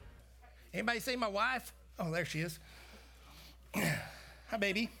Anybody see my wife? Oh, there she is. Hi,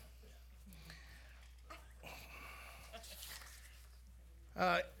 baby.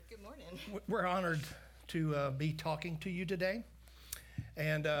 Good morning. We're honored to be talking to you today.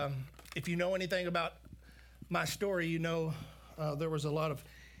 And if you know anything about my story, you know there was a lot of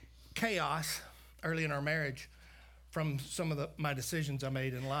chaos early in our marriage from some of my decisions I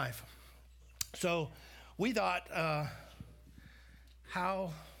made in life. So we thought,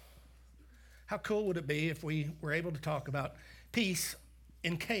 how cool would it be if we were able to talk about peace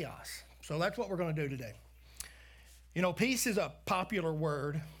in chaos? So that's what we're going to do today. You know, peace is a popular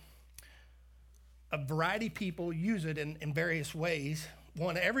word. A variety of people use it in various ways.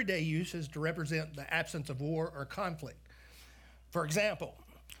 One everyday use is to represent the absence of war or conflict. For example,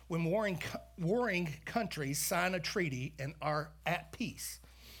 when warring countries sign a treaty and are at peace,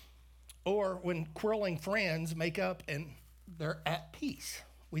 or when quarreling friends make up and they're at peace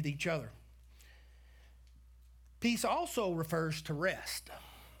with each other. Peace also refers to rest.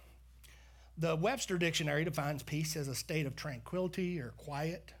 The Webster Dictionary defines peace as a state of tranquility or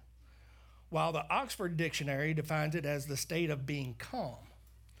quiet, while the Oxford Dictionary defines it as the state of being calm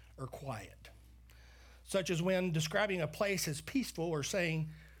or quiet, such as when describing a place as peaceful or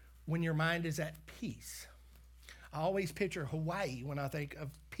saying when your mind is at peace. I always picture Hawaii when I think of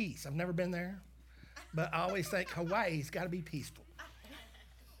peace. I've never been there, but I always think Hawaii's got to be peaceful.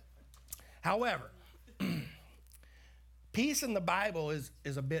 However, peace in the Bible is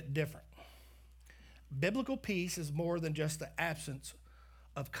a bit different. Biblical peace is more than just the absence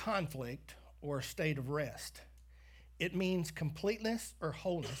of conflict or a state of rest. It means completeness or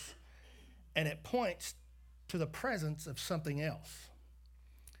wholeness, and it points to the presence of something else.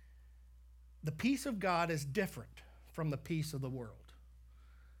 The peace of God is different from the peace of the world.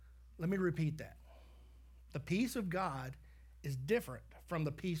 Let me repeat that. The peace of God is different from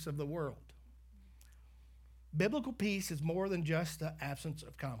the peace of the world. Biblical peace is more than just the absence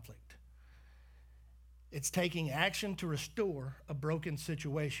of conflict. It's taking action to restore a broken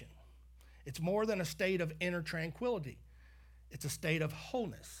situation. It's more than a state of inner tranquility. It's a state of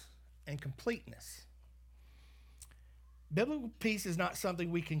wholeness and completeness. Biblical peace is not something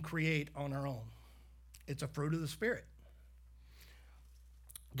we can create on our own. It's a fruit of the Spirit.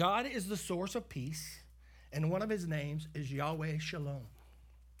 God is the source of peace, and one of his names is Yahweh Shalom.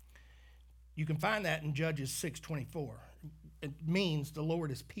 You can find that in Judges 6:24. It means the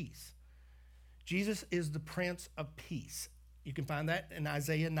Lord is peace. Jesus is the Prince of Peace. You can find that in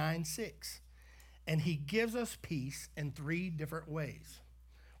Isaiah 9:6. And he gives us peace in three different ways.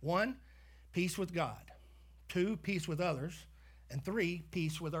 1, peace with God. 2, peace with others. And 3,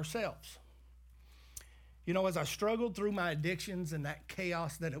 peace with ourselves. You know, as I struggled through my addictions and that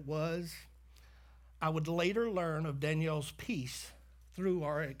chaos that it was, I would later learn of Danielle's peace through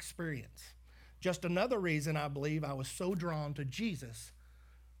our experience. Just another reason I believe I was so drawn to Jesus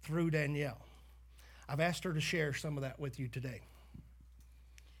through Danielle. I've asked her to share some of that with you today.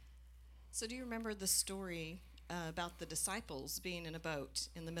 So do you remember the story about the disciples being in a boat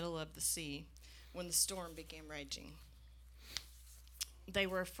in the middle of the sea when the storm began raging? They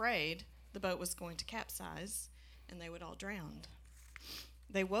were afraid the boat was going to capsize and they would all drown.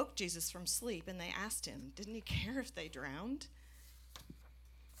 They woke Jesus from sleep and they asked him, didn't he care if they drowned?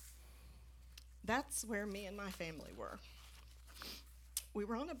 That's where me and my family were. We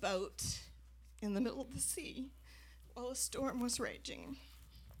were on a boat in the middle of the sea while a storm was raging.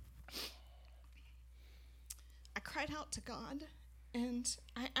 I cried out to God and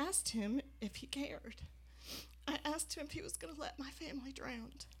I asked him if he cared. I asked him if he was going to let my family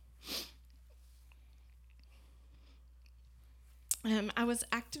drown. I was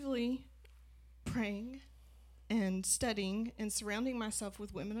actively praying and studying and surrounding myself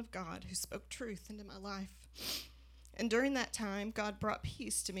with women of God who spoke truth into my life. And during that time, God brought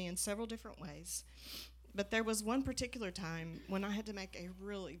peace to me in several different ways. But there was one particular time when I had to make a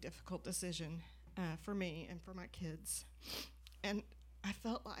really difficult decision for me and for my kids. And I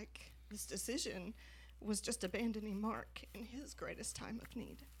felt like this decision was just abandoning Mark in his greatest time of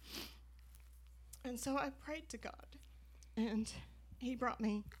need. And so I prayed to God, and he brought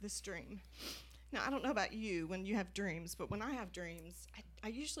me this dream. Now, I don't know about you when you have dreams, but when I have dreams, I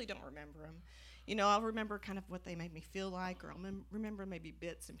usually don't remember them. You know, I'll remember kind of what they made me feel like, or I'll remember maybe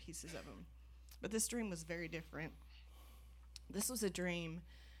bits and pieces of them. But this dream was very different. This was a dream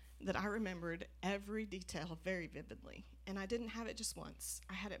that I remembered every detail very vividly. And I didn't have it just once.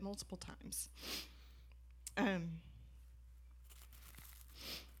 I had it multiple times.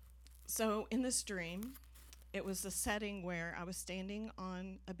 So in this dream, it was a setting where I was standing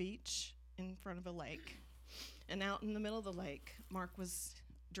on a beach in front of a lake. And out in the middle of the lake, Mark was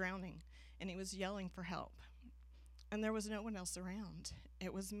drowning. and he was yelling for help. And there was no one else around.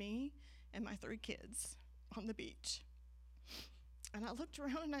 It was me and my 3 kids on the beach. And I looked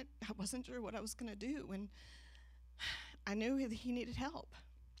around, and I wasn't sure what I was going to do, and I knew he needed help.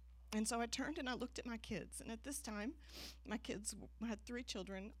 And so I turned and I looked at my kids. And at this time, my kids had 3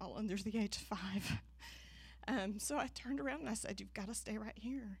 children, all under the age of 5. So I turned around and I said, "You've got to stay right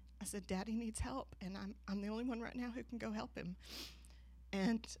here." I said, "Daddy needs help, and I'm the only one right now who can go help him."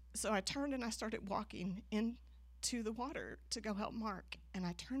 And so I turned and I started walking into the water to go help Mark. And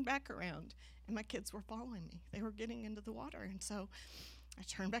I turned back around, and my kids were following me. They were getting into the water. And so I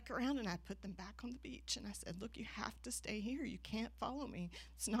turned back around and I put them back on the beach, and I said, "Look, you have to stay here. You can't follow me.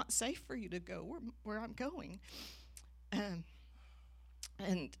 It's not safe for you to go where I'm going."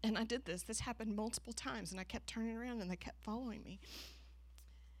 And I did this. This happened multiple times, and I kept turning around, and they kept following me.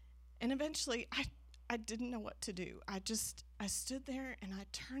 And eventually, I didn't know what to do. I stood there, and I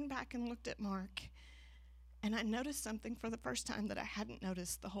turned back and looked at Mark, and I noticed something for the first time that I hadn't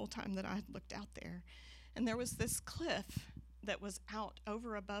noticed the whole time that I had looked out there. And there was this cliff that was out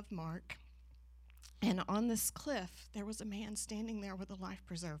over above Mark. And on this cliff, there was a man standing there with a life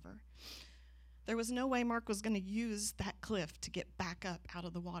preserver. There was no way Mark was going to use that cliff to get back up out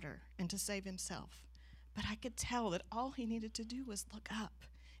of the water and to save himself. But I could tell that all he needed to do was look up,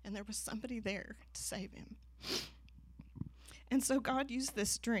 and there was somebody there to save him. And so God used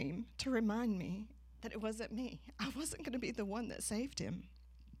this dream to remind me that it wasn't me. I wasn't going to be the one that saved him.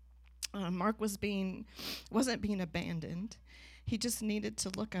 Mark wasn't being abandoned. He just needed to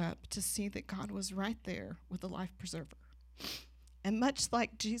look up to see that God was right there with the life preserver. And much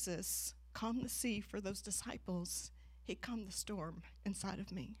like Jesus calmed the sea for those disciples, he calmed the storm inside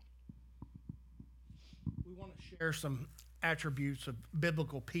of me. We want to share some attributes of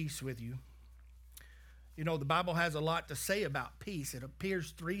biblical peace with you. You know, the Bible has a lot to say about peace. It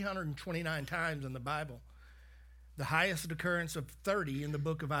appears 329 times in the Bible. The highest occurrence of 30 in the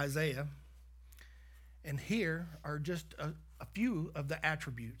book of Isaiah. And here are just a few of the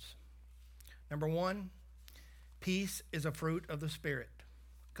attributes. Number 1, peace is a fruit of the Spirit.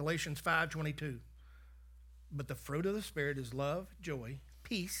 Galatians 5:22. But the fruit of the Spirit is love, joy,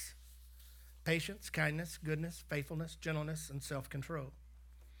 peace, patience, kindness, goodness, faithfulness, gentleness, and self-control.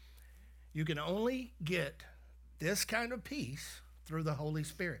 You can only get this kind of peace through the Holy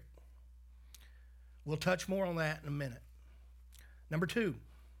Spirit. We'll touch more on that in a minute. Number 2,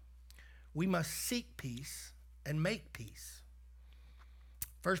 we must seek peace and make peace.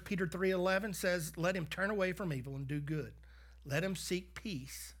 1 Peter 3:11 says, "Let him turn away from evil and do good. Let him seek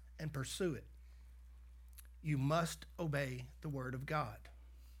peace and pursue it." You must obey the word of God.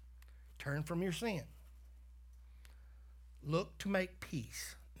 Turn from your sin. Look to make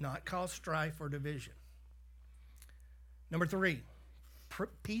peace, not cause strife or division. Number 3,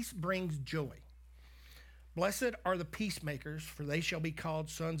 peace brings joy. Blessed are the peacemakers, for they shall be called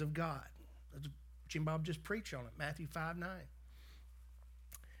sons of God. Jim Bob just preached on it, Matthew 5:9.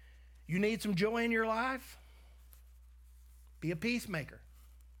 You need some joy in your life? Be a peacemaker.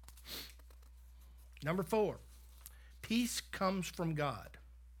 Number 4, peace comes from God.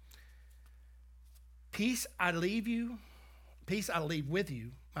 Peace I leave with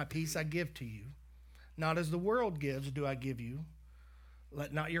you, my peace I give to you. Not as the world gives do I give you.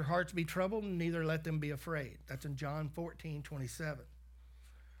 Let not your hearts be troubled, neither let them be afraid. That's in John 14:27.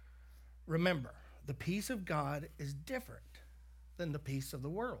 Remember, the peace of God is different than the peace of the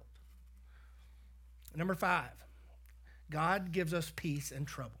world. Number 5, God gives us peace in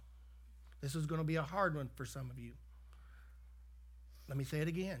trouble. This is going to be a hard one for some of you. Let me say it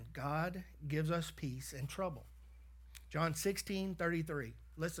again. God gives us peace in trouble. John 16:33.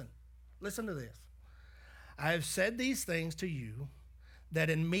 Listen to this. I have said these things to you, that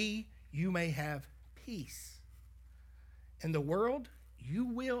in me you may have peace. In the world you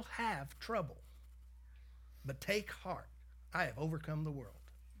will have trouble, but take heart, I have overcome the world.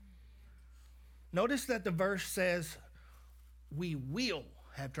 Notice that the verse says we will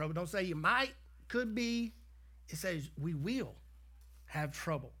have trouble. Don't say you might, could be. It says we will have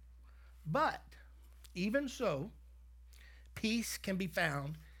trouble. But even so, peace can be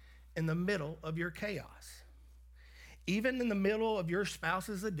found in the middle of your chaos. Even in the middle of your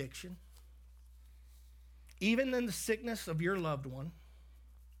spouse's addiction, even in the sickness of your loved one,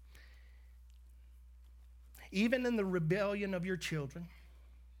 even in the rebellion of your children,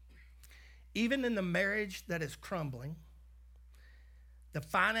 even in the marriage that is crumbling, the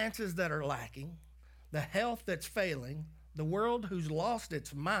finances that are lacking, the health that's failing, the world who's lost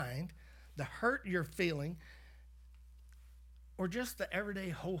its mind, the hurt you're feeling, or just the everyday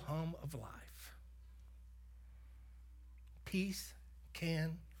ho-hum of life. Peace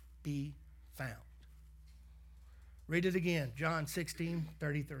can be found. Read it again, John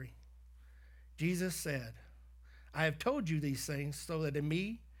 16:33. Jesus said, I have told you these things so that in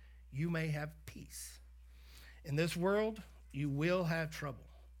me you may have peace. In this world you will have trouble,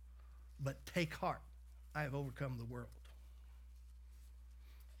 but take heart, I have overcome the world.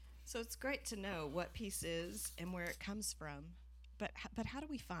 So it's great to know what peace is and where it comes from, but how do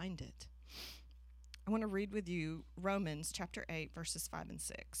we find it? I want to read with you Romans chapter 8, verses 5 and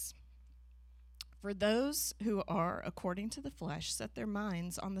 6. For those who are according to the flesh set their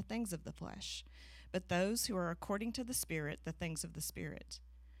minds on the things of the flesh, but those who are according to the Spirit, the things of the Spirit.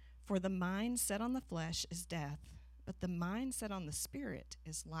 For the mind set on the flesh is death, but the mind set on the Spirit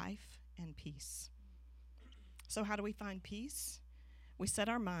is life and peace. So how do we find peace? We set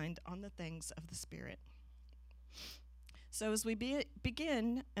our mind on the things of the Spirit. So as we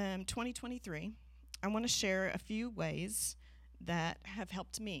begin 2023, I want to share a few ways that have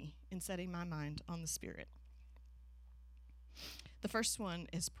helped me in setting my mind on the Spirit. The first one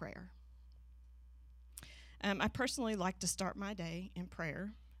is prayer. I personally like to start my day in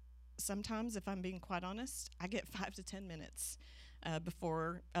prayer. Sometimes, if I'm being quite honest, I get 5 to 10 minutes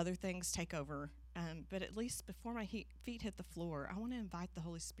before other things take over. But at least before my feet hit the floor, I want to invite the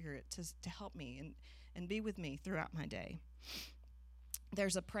Holy Spirit to help me and be with me throughout my day.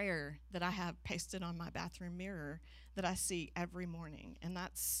 There's a prayer that I have pasted on my bathroom mirror that I see every morning, and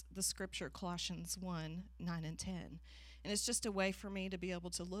that's the scripture Colossians 1, 9 and 10. And it's just a way for me to be able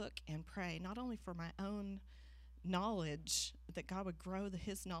to look and pray, not only for my own knowledge, that God would grow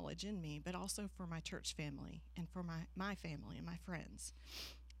his knowledge in me, but also for my church family and for my family and my friends.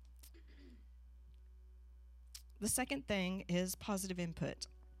 The second thing is positive input.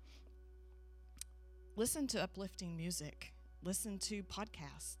 Listen to uplifting music. Listen to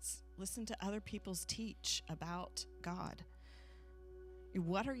podcasts. Listen to other people's teach about God.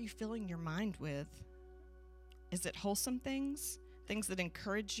 What are you filling your mind with? Is it wholesome things that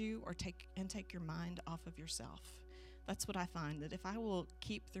encourage you or take your mind off of yourself? That's what I find, that if I will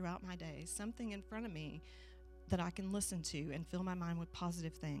keep throughout my day something in front of me that I can listen to and fill my mind with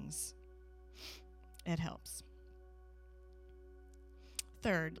positive things, it helps.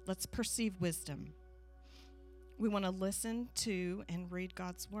 Third, let's perceive wisdom. We want to listen to and read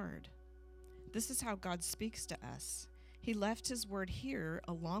God's word. This is how God speaks to us. He left his word here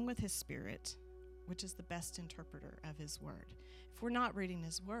along with his Spirit, which is the best interpreter of his word. If we're not reading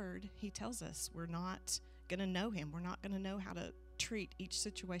his word, he tells us we're not going to know him. We're not going to know how to treat each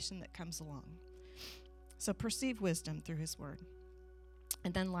situation that comes along. So perceive wisdom through his word.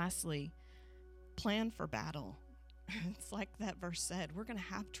 And then lastly, plan for battle. It's like that verse said, we're going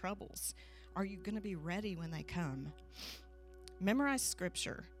to have troubles. Are you going to be ready when they come? Memorize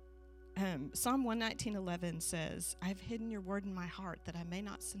scripture. Psalm 119:11 says, I've hidden your word in my heart that I may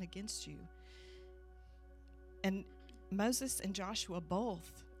not sin against you. And Moses and Joshua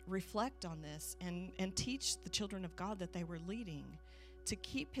both reflect on this and teach the children of God that they were leading to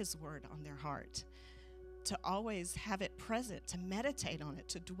keep his word on their heart, to always have it present, to meditate on it,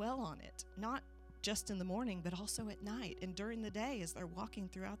 to dwell on it, not just in the morning, but also at night and during the day as they're walking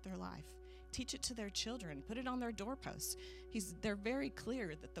throughout their life. Teach it to their children. Put it on their doorposts. They're very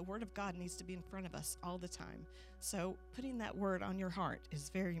clear that the word of God needs to be in front of us all the time. So putting that word on your heart is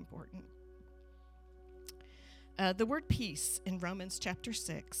very important. The word peace in Romans chapter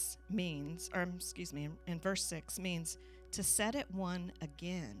 6 means, in verse 6 means to set at one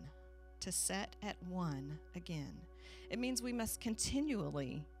again. To set at one again. It means we must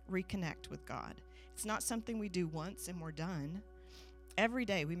continually reconnect with God. It's not something we do once and we're done. Every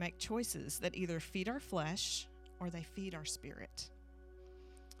day we make choices that either feed our flesh or they feed our spirit.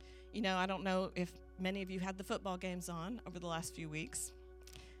 You know, I don't know if many of you had the football games on over the last few weeks,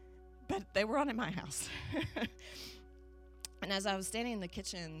 but they were on at my house. And as I was standing in the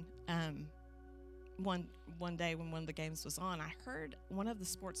kitchen one day when one of the games was on, I heard one of the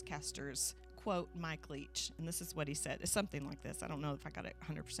sportscasters quote Mike Leach, and this is what he said. It's something like this. I don't know if I got it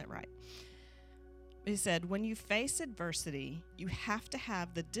 100% right. He said, when you face adversity, you have to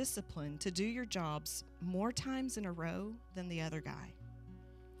have the discipline to do your jobs more times in a row than the other guy.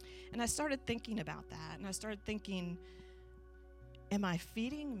 And I started thinking about that, and I started thinking, am I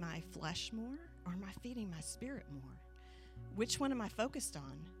feeding my flesh more, or am I feeding my spirit more? Which one am I focused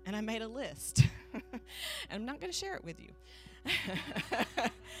on? And I made a list, and I'm not going to share it with you.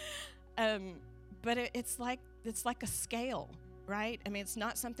 But it's like a scale. Right? I mean, it's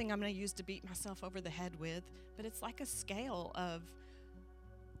not something I'm going to use to beat myself over the head with, but it's like a scale of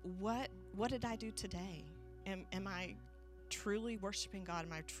what did I do today? Am I truly worshiping God?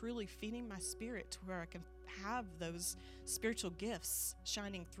 Am I truly feeding my spirit to where I can have those spiritual gifts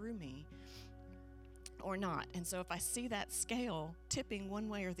shining through me? or not. And so if I see that scale tipping one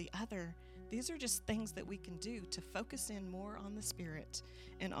way or the other, these are just things that we can do to focus in more on the Spirit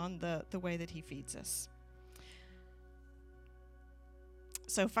and on the way that He feeds us.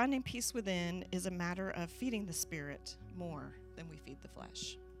 So finding peace within is a matter of feeding the Spirit more than we feed the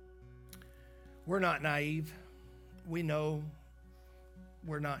flesh. We're not naive. We know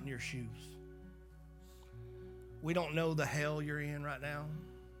we're not in your shoes. We don't know the hell you're in right now,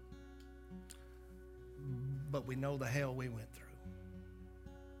 but we know the hell we went through.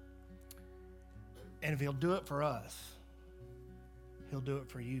 And if He'll do it for us, He'll do it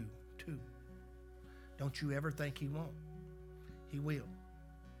for you too. Don't you ever think He won't. He will.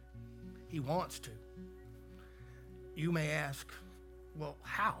 He wants to. You may ask, well,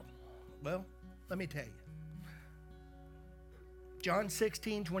 how? Well, let me tell you. John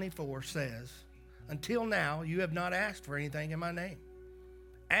 16:24 says, until now you have not asked for anything in my name.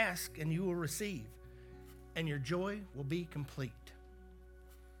 Ask and you will receive, and your joy will be complete.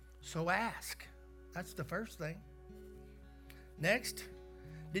 So ask. That's the first thing. Next,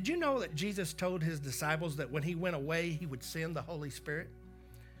 did you know that Jesus told His disciples that when He went away, He would send the Holy Spirit?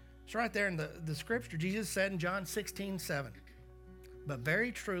 It's right there in the scripture. Jesus said in John 16:7, but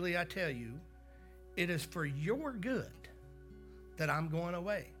very truly I tell you, it is for your good that I'm going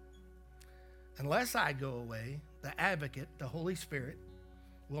away. Unless I go away, the advocate, the Holy Spirit,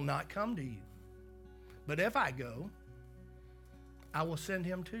 will not come to you. But if I go, I will send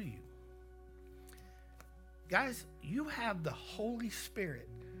Him to you. Guys, you have the Holy Spirit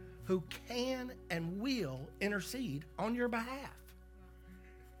who can and will intercede on your behalf.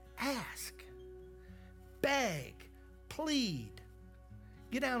 Ask, beg, plead,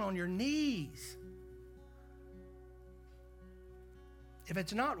 get down on your knees. If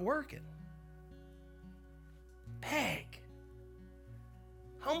it's not working, beg.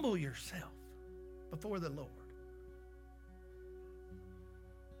 Humble yourself before the Lord.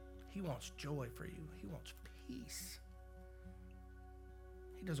 He wants joy for you. He wants peace.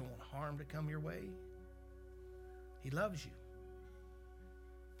 He doesn't want harm to come your way. He loves you.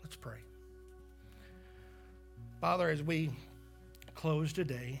 Let's pray. Father, as we close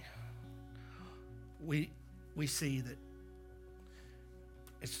today, we see that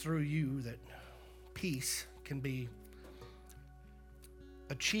it's through you that peace can be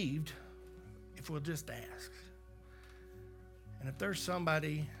achieved if we'll just ask. And if there's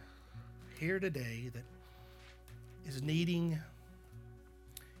somebody here today that is needing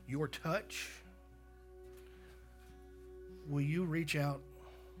your touch, will you reach out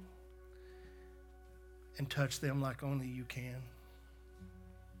and touch them like only you can?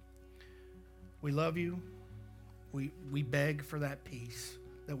 We love you. We beg for that peace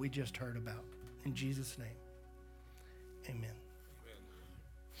that we just heard about. In Jesus' name, amen.